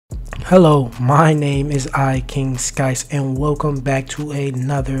Hello, my name is King Skies and welcome back to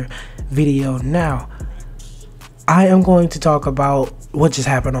another video. Now, I am going to talk about what just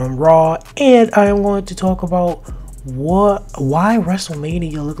happened on Raw, and I am going to talk about why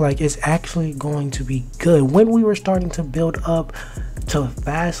Wrestlemania look like it's actually going to be good. When we were starting to build up to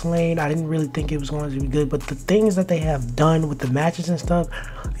Fastlane, I didn't really think it was going to be good, but the things that they have done with the matches and stuff,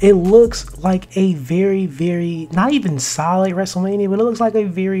 it looks like a very not even solid Wrestlemania, but it looks like a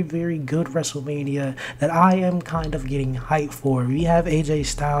very good Wrestlemania that I am kind of getting hyped for. We have AJ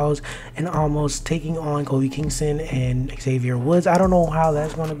Styles and almost taking on Kofi Kingston and Xavier Woods. I don't know how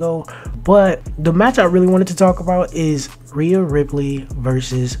that's going to go, but the match I really wanted to talk about is Rhea Ripley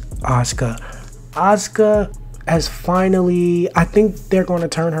versus Asuka. Asuka has finally, I think they're going to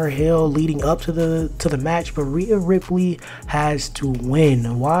turn her heel leading up to the match, but Rhea Ripley has to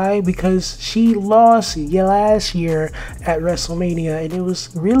win. Why? Because she lost last year at WrestleMania, and it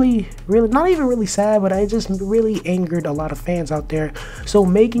was really not even really sad, but it just really angered a lot of fans out there. So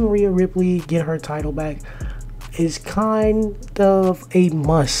making Rhea Ripley get her title back is kind of a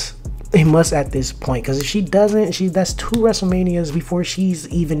must at this point, because if she doesn't, that's 2 WrestleManias before she's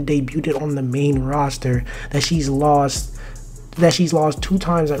even debuted on the main roster that she's lost 2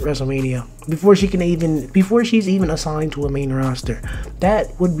 times at WrestleMania before she's even assigned to a main roster.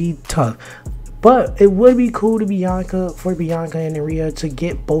 That would be tough. But it would be cool for Bianca and Rhea to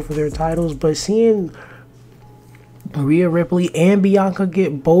get both of their titles, but seeing Rhea Ripley and Bianca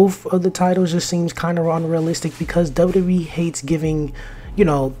get both of the titles just seems kind of unrealistic, because WWE hates giving, you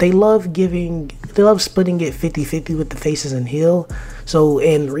know, they love splitting it 50-50 with the faces and heel. So,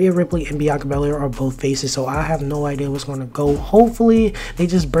 and Rhea Ripley and Bianca Belair are both faces, so I have no idea what's going to go. Hopefully they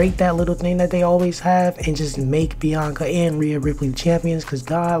just break that little thing that they always have and just make Bianca and Rhea Ripley the champions, because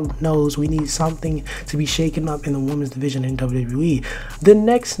God knows we need something to be shaken up in the women's division in WWE. The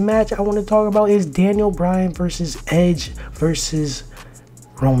next match I want to talk about is Daniel Bryan versus Edge versus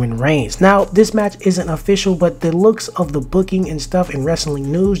Roman Reigns. Now, this match isn't official, but the looks of the booking and stuff in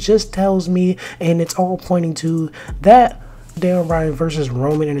wrestling news just tells me, and it's all pointing to, that Daniel Bryan versus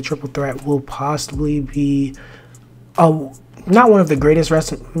Roman in a triple threat will possibly be not one of the greatest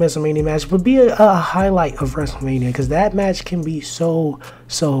WrestleMania matches, but be a highlight of WrestleMania, because that match can be so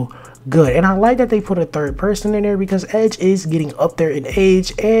good. And I like that they put a third person in there, because Edge is getting up there in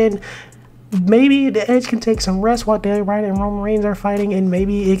age, and maybe the Edge can take some rest while Daniel Bryan and Roman Reigns are fighting, and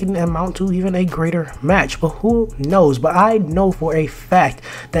maybe it can amount to even a greater match, but who knows. But I know for a fact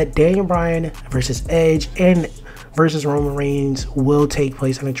that Daniel Bryan versus Edge and versus Roman Reigns will take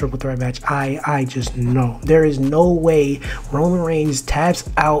place in a triple threat match. I just know. There is no way Roman Reigns taps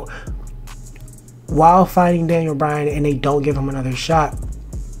out while fighting Daniel Bryan and they don't give him another shot.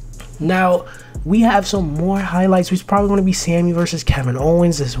 Now, we have some more highlights. We're probably going to be Sami versus Kevin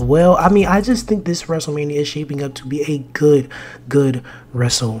Owens as well. I mean, I just think this WrestleMania is shaping up to be a good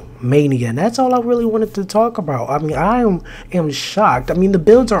WrestleMania. And that's all I really wanted to talk about. I mean, I am shocked. I mean, the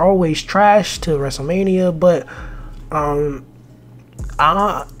builds are always trash to WrestleMania, but I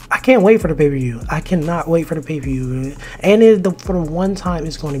can't wait for the pay-per-view. I cannot wait for the pay-per-view. And for the one time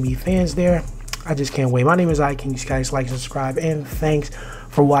it's going to be fans there. I just can't wait. My name is King Skies. Like, subscribe, and thanks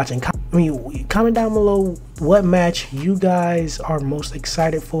for watching. Comment down below what match you guys are most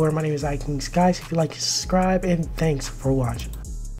excited for. My name is King Skies. If you like, subscribe, and thanks for watching.